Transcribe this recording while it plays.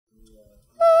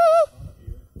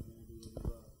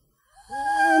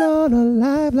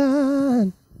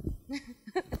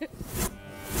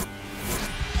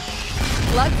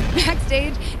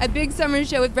backstage at Big Summer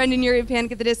Show with Brendon Urie of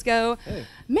Panic at the Disco. Hey.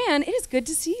 Man, it is good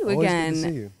to see you Always again. good to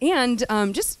see you.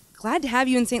 And just glad to have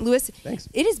you in St. Louis. Thanks.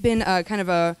 It has been kind of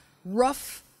a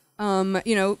rough,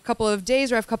 couple of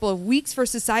days, rough couple of weeks for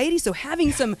society. So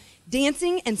having some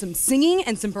dancing and some singing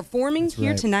and some performing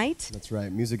here tonight. That's right.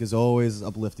 Music is always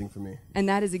uplifting for me. And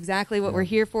that is exactly what we're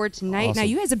here for tonight. Awesome. Now,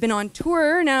 you guys have been on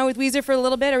tour now with Weezer for a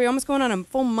little bit. Are we almost going on a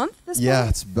full month this point? Yeah,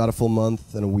 it's about a full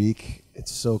month and a week.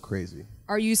 It's so crazy.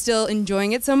 Are you still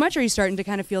enjoying it so much, or are you starting to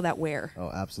kind of feel that wear? Oh,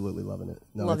 absolutely loving it.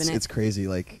 No, Loving it. It's crazy.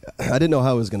 Like, I didn't know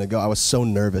how it was going to go. I was so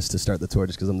nervous to start the tour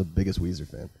just because I'm the biggest Weezer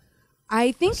fan.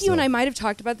 I think you and I might have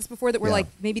talked about this before, that we're like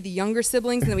maybe the younger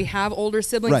siblings and then we have older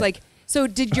siblings. Right. Like, so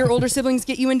did your older siblings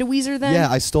get you into Weezer then? Yeah,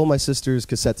 I stole my sister's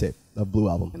cassette tape of Blue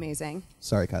Album. Amazing.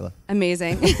 Sorry, Kyla.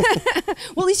 Amazing.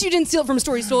 Well, at least you didn't steal it from a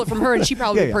store. You stole it from her, and she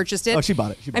probably purchased it. Oh, she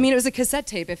bought it. I mean, it was a cassette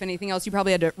tape. If anything else, you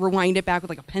probably had to rewind it back with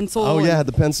like a pencil. Oh, yeah, I had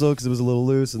the pencil because it was a little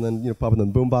loose, and then, pop it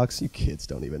in the boombox. You kids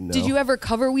don't even know. Did you ever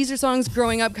cover Weezer songs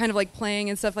growing up, kind of like playing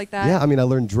and stuff like that? Yeah, I mean, I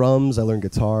learned drums. I learned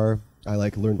guitar. I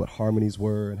learned what harmonies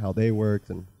were and how they worked,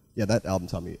 and yeah, that album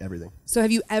taught me everything. So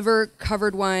have you ever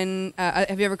covered one?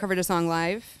 Have you ever covered a song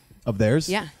live? Of theirs?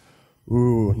 Yeah.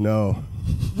 Ooh, no.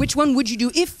 Which one would you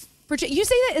do if? You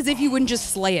say that as if you wouldn't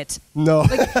just slay it. No.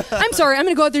 Like, I'm sorry, I'm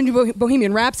going to go out there and do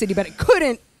Bohemian Rhapsody, but I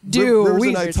couldn't do Rivers Weezer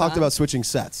and I song. talked about switching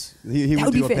sets. He would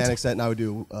would do be a Panic set, and I would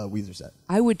do a Weezer set.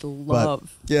 I would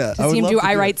love yeah, to I would see him love do to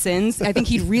I do Write it. Sins. I think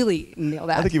he'd really nail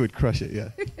that. I think he would crush it,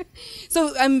 yeah.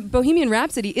 So Bohemian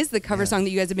Rhapsody is the cover song that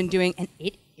you guys have been doing, and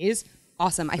it is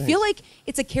awesome. I feel like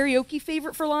it's a karaoke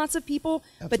favorite for lots of people,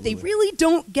 but they really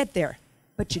don't get there.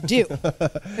 But you do.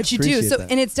 But you do. Appreciate So,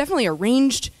 that. and it's definitely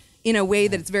arranged in a way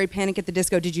that it's very Panic at the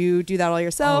Disco. Did you do that all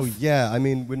yourself? Oh, yeah. I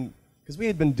mean, because we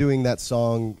had been doing that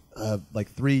song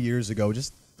like 3 years ago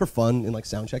just for fun and like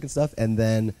sound check and stuff. And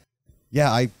then,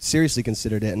 yeah, I seriously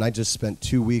considered it. And I just spent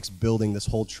 2 weeks building this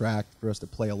whole track for us to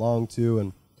play along to.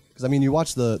 And because, I mean, you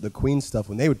watch the Queen stuff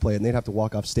when they would play it, and they'd have to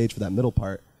walk off stage for that middle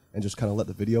part and just kind of let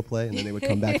the video play. And then they would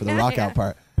come back for the rock out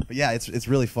part. But yeah, it's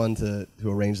really fun to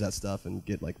arrange that stuff and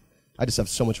get like, I just have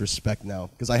so much respect now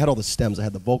because I had all the stems. I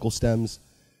had the vocal stems.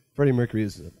 Freddie Mercury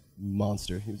is a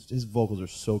monster. His vocals are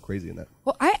so crazy in that.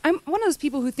 Well, I'm one of those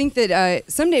people who think that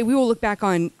someday we will look back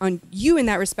on you in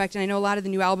that respect. And I know a lot of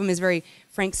the new album is very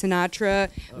Frank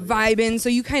Sinatra vibing. So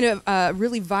you kind of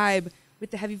really vibe with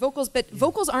the heavy vocals. But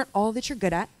vocals aren't all that you're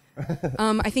good at.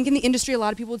 I think in the industry, a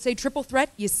lot of people would say triple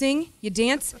threat. You sing, you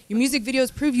dance, your music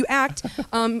videos prove you act.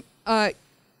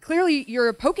 Clearly, you're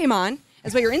a Pokemon.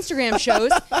 That's what your Instagram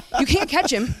shows. You can't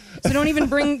catch him, so don't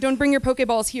bring your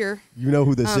Pokeballs here. You know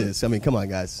who this is. I mean, come on,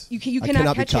 guys. You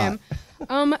cannot catch him.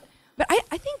 But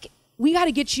I think we got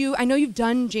to get you. I know you've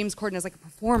done James Corden as like a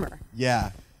performer.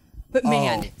 Yeah. But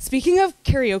man, speaking of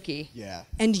karaoke,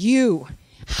 and you,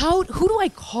 who do I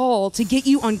call to get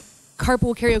you on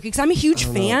Carpool Karaoke? Because I'm a huge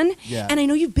fan, and I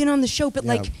know you've been on the show, but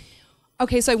like.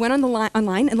 Okay, so I went on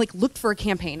online and like looked for a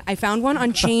campaign. I found one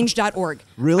on change.org.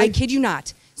 Really? I kid you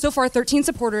not. So far, 13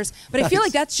 supporters, but I feel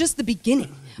like that's just the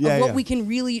beginning of what we can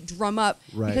really drum up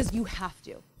because you have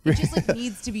to. It just like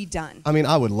needs to be done. I mean,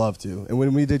 I would love to. And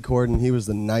when we did Corden, he was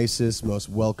the nicest, most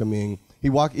welcoming. He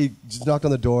just knocked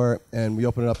on the door, and we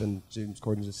opened it up, and James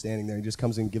Corden's just standing there. He just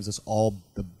comes in and gives us all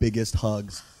the biggest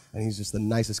hugs, and he's just the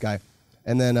nicest guy.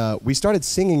 And then we started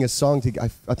singing a song I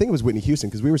think it was Whitney Houston,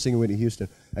 because we were singing Whitney Houston,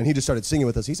 and he just started singing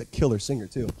with us. He's a killer singer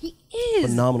too. He is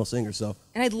phenomenal singer. So,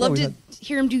 and I'd love to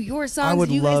hear him do your songs. I would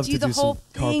you love guys do to the do whole some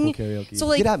thing. Carpool Karaoke. So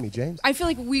like, get at me, James. I feel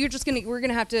like we're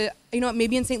gonna have to,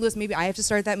 maybe in St. Louis, maybe I have to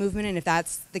start that movement, and if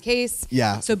that's the case,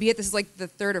 so be it. This is like the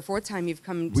third or fourth time you've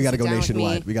come. We got to go sit down with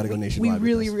nationwide. me. We got to go nationwide.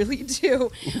 We really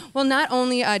do. Well, not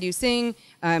only do you sing,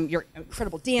 you're an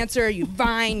incredible dancer. You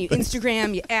Vine, you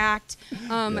Instagram, you act,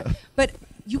 but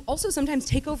you also sometimes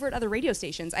take over at other radio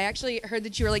stations. I actually heard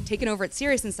that you were like taking over at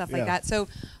Sirius and stuff like that. So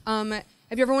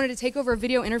have you ever wanted to take over a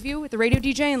video interview with the radio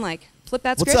DJ and like flip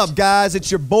that script? What's up, guys?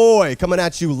 It's your boy coming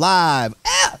at you live.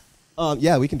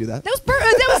 Yeah, we can do that. That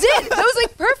was it. That was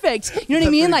like perfect. You know what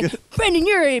I mean? Like Brendon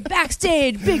Urie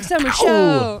backstage, Big Summer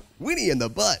Show. Winnie in the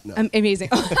butt. No. Amazing.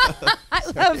 I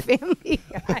love Family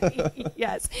Guy.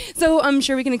 Yes. So I'm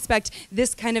sure we can expect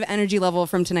this kind of energy level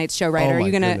from tonight's show, right? Oh, Are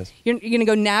you goodness. you're gonna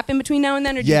go nap in between now and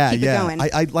then, or do you keep it going?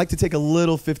 I'd like to take a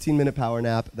little 15-minute power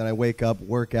nap. Then I wake up,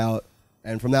 work out,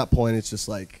 and from that point, it's just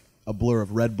like a blur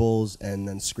of Red Bulls and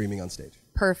then screaming on stage.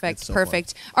 Perfect, So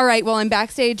perfect. fun. All right, well, I'm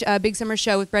backstage, Big Summer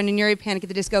Show with Brendon Urie, Panic at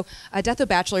the Disco. Death of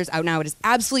Bachelor is out now. It is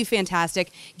absolutely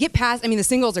fantastic. Get past, the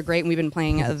singles are great, and we've been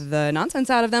playing the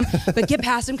nonsense out of them, but get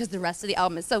past them because the rest of the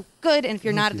album is so good, and if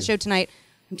you're not at the show tonight,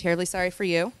 I'm terribly sorry for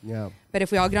you. Yeah. But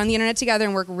if we all get on the internet together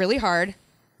and work really hard,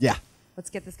 let's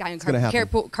get this guy on gonna happen.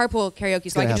 carpool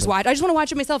karaoke so I gonna can just happen. watch. I just want to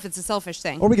watch it myself. It's a selfish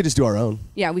thing. Or we could just do our own.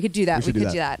 Yeah, we could do that. We should do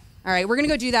that. All right, we're gonna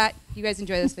go do that. You guys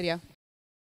enjoy this video.